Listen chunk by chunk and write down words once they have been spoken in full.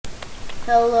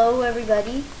Hello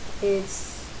everybody,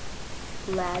 it's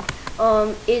lag.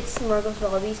 It's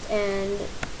MarcosBallBeast and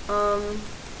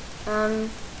I'm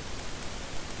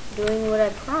doing what I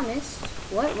promised.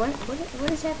 What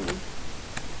is happening?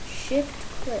 Shift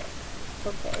click.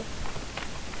 Okay.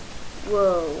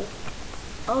 Whoa.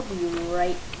 I'll be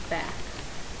right back.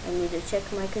 I need to check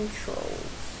my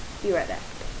controls. Be right back.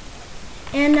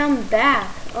 And I'm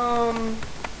back.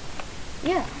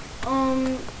 Yeah.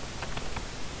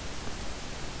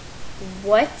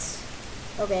 What?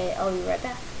 Okay, I'll be right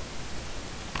back.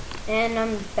 And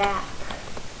I'm back.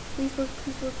 Please work,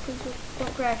 please work, please work.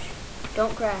 Don't crash.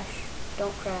 Don't crash.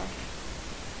 Don't crash.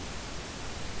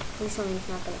 Please tell me it's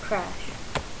not gonna crash.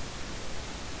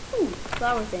 Ooh,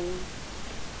 flower thing.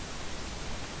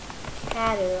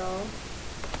 Cattle.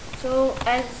 So,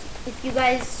 if you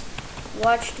guys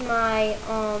watched my,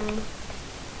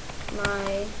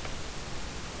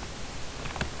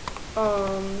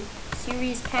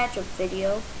 series catch-up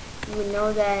video, you would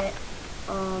know that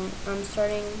I'm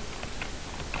starting.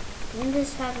 Didn't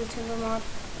this have the timber mod?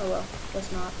 Oh well,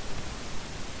 guess not.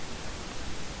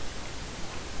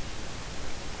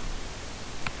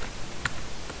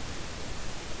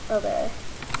 Okay,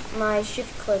 my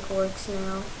shift click works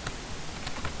now.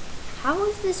 How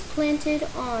is this planted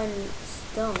on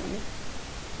stone?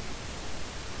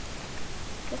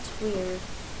 That's weird.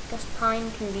 Guess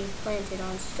pine can be planted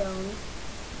on stone.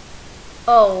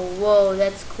 Oh, whoa,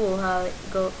 that's cool how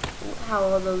how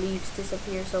all the leaves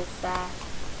disappear so fast.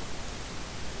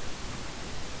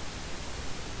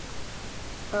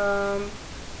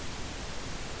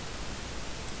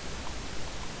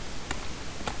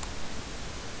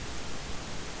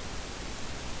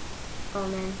 Oh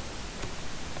man.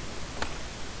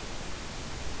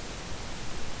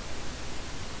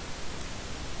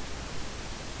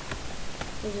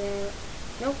 Is there?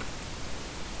 Nope.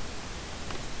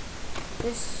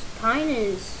 This pine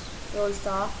is really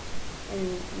soft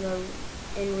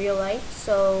in real life,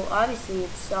 so obviously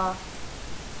it's soft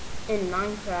in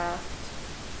Minecraft.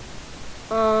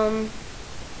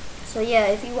 So yeah,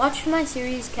 if you watched my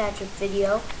series catch-up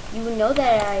video, you would know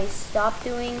that I stopped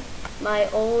doing my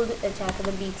old Attack of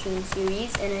the B Team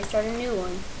series and I started a new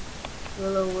one,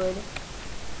 Willowwood.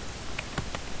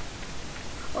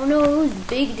 Oh no, it was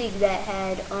Big Dig that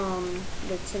had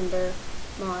the timber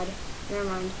mod. Never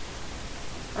mind.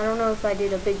 I don't know if I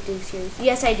did a Big Dig series.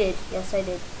 Yes, I did. Yes, I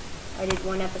did. I did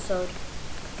one episode.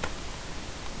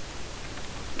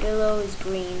 Willow is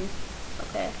green.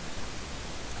 Okay.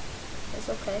 That's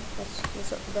okay.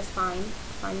 That's fine.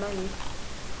 Fine by me.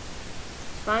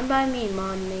 Fine by me,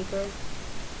 mod maker.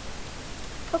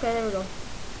 Okay, there we go.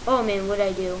 Oh man, what'd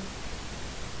I do?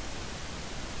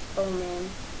 Oh man.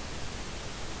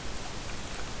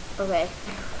 Okay.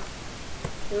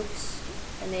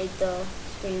 Oops. I made the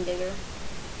screen bigger.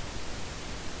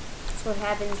 That's what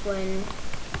happens when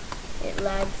it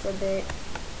lags a bit.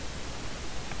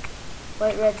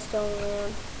 White redstone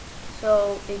lamp.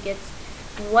 So it gets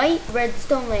white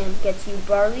redstone lamp gets you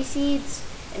barley seeds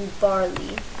and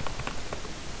barley.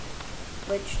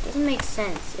 Which doesn't make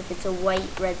sense if it's a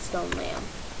white redstone lamp.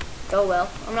 Oh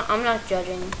well. I'm not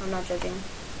judging. I'm not judging.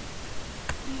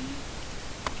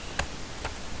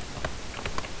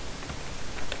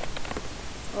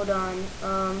 Hold on.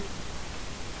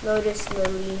 Lotus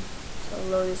lily. So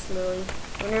lotus lily.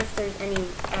 I wonder if there's any.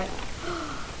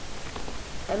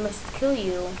 I must kill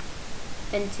you.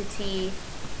 Entity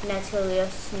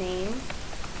Natilius name.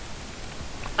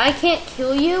 I can't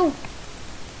kill you?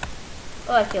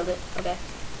 Oh, I killed it. Okay.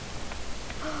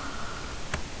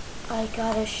 I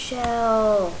got a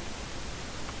shell.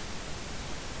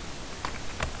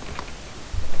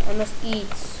 I must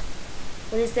eat.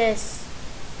 What is this?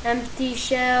 Empty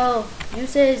shell.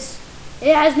 Uses.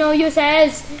 It has no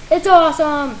uses. It's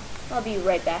awesome. I'll be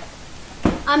right back.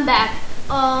 I'm back.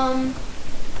 I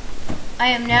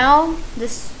am now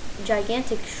this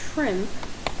gigantic shrimp.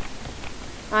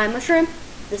 I'm a shrimp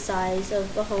the size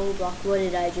of the whole block. What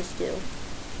did I just do?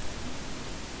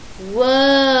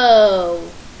 Whoa.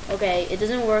 Okay, it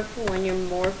doesn't work when you're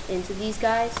morphed into these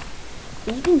guys.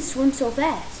 But you can swim so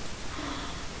fast.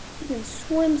 You can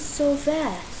swim so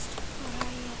fast.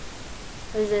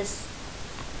 What is this?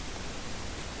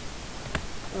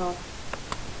 Oh.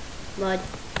 Mud.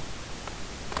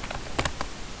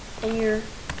 And you're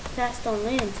fast on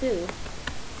land too.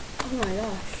 Oh my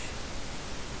gosh.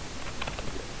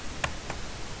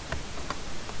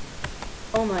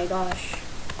 Oh my gosh.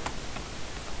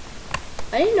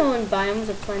 I didn't know in biomes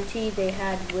of plenty they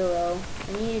had willow.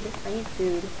 I need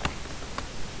food.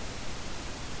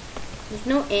 There's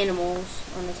no animals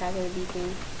on Attack of the B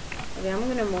Team. Okay, I'm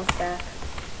gonna morph back.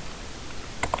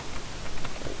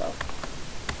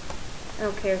 I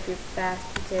don't care if you're fast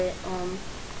with it.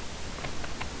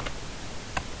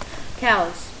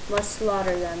 Cows. Must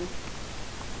slaughter them.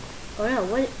 Oh no,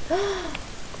 what?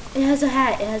 It has a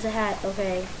hat. It has a hat.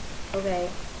 Okay. Okay.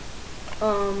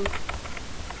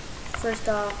 First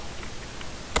off,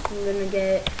 I'm gonna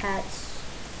get hats.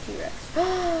 T-Rex.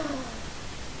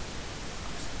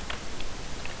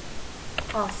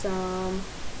 Awesome.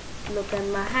 Look at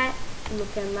my hat.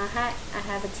 Look at my hat. I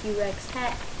have a T-Rex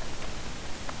hat.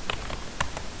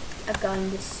 I've gotten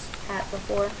this hat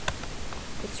before.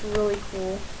 It's really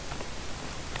cool.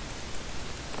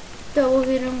 Double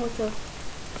hit him with a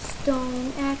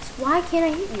stone axe. Why can't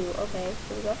I hit you? Okay,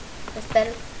 here we go. That's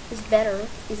better. It's better.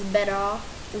 It's better.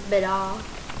 It's better.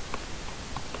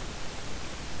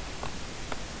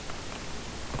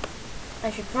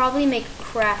 I should probably make a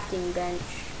crafting bench.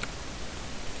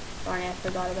 Darn it, I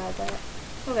forgot about that.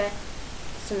 Okay.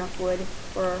 It's enough wood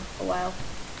for a while.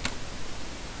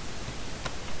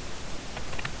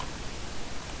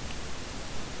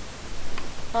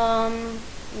 I'm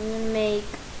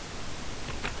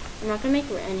not gonna make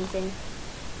anything.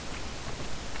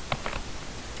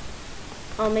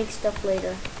 I'll make stuff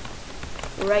later.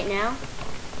 Right now,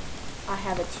 I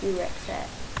have a T-Rex hat.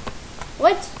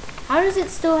 What? How does it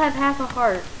still have half a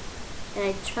heart? And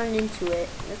I turned into it.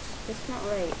 That's not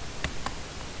right.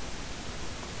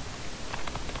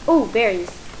 Oh,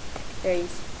 berries.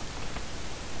 Berries.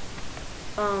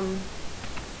 I'm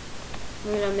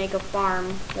gonna make a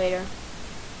farm later.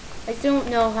 I still don't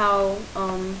know how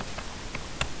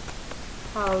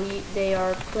they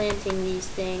are planting these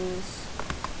things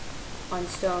on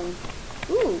stone.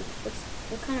 Ooh,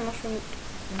 what kind of mushroom?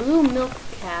 Blue milk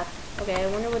cap. Okay, I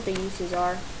wonder what the uses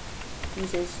are.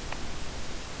 Uses.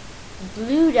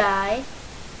 Blue dye,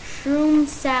 shroom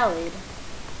salad.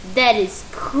 That is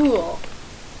cool.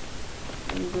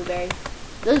 And blueberry.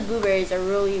 Those blueberries are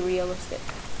really realistic.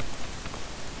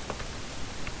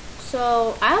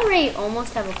 So I already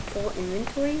almost have a full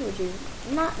inventory, which is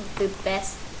not the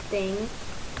best thing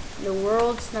in the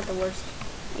world. It's not the worst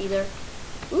either.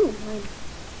 Ooh, mine.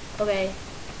 Okay.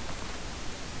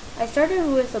 I started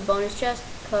with a bonus chest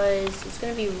because it's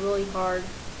going to be really hard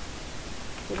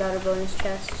without a bonus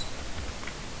chest.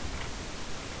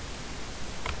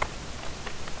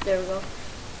 There we go.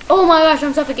 Oh my gosh,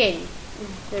 I'm suffocating.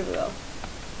 There we go.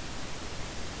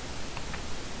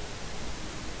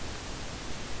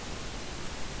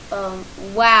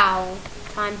 Wow,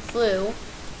 time flew.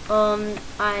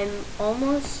 I'm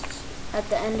almost at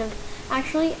the end of,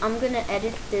 actually, I'm gonna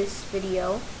edit this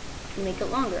video and make it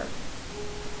longer,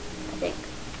 I think.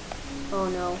 Oh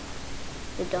no,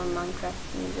 the dumb Minecraft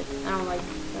music. I don't like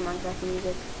the Minecraft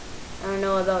music. I don't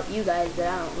know about you guys, but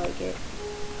I don't like it.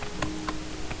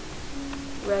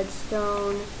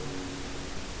 Redstone,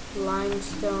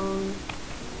 limestone.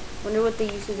 Wonder what the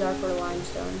uses are for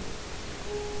limestone.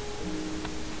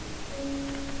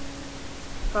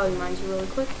 Probably mines really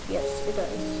quick. Yes, it does.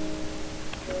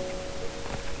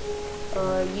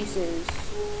 Uses.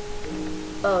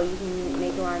 Oh, you can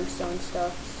make limestone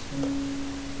stuff.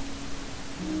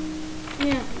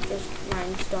 Yeah, just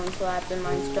limestone slabs and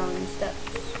limestone steps.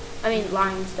 I mean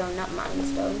limestone, not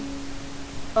limestone.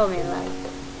 Oh man, lag.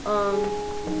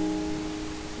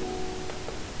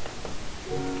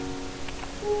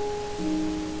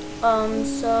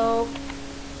 So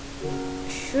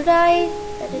should I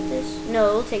edit this? No,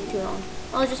 it'll take too long.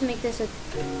 I'll just make this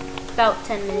about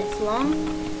 10 minutes long.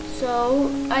 So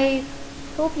I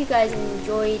hope you guys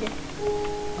enjoyed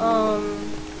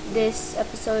this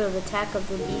episode of Attack of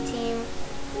the B Team.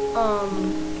 I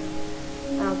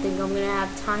don't think I'm gonna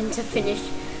have time to finish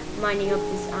mining up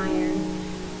this iron.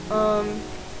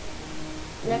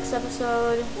 Next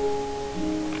episode,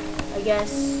 I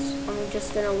guess I'm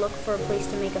just gonna look for a place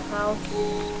to make a house.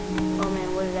 Oh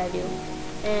man, what did I do?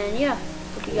 And yeah,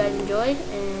 hope you guys enjoyed,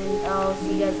 and I'll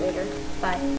see you guys later. Bye.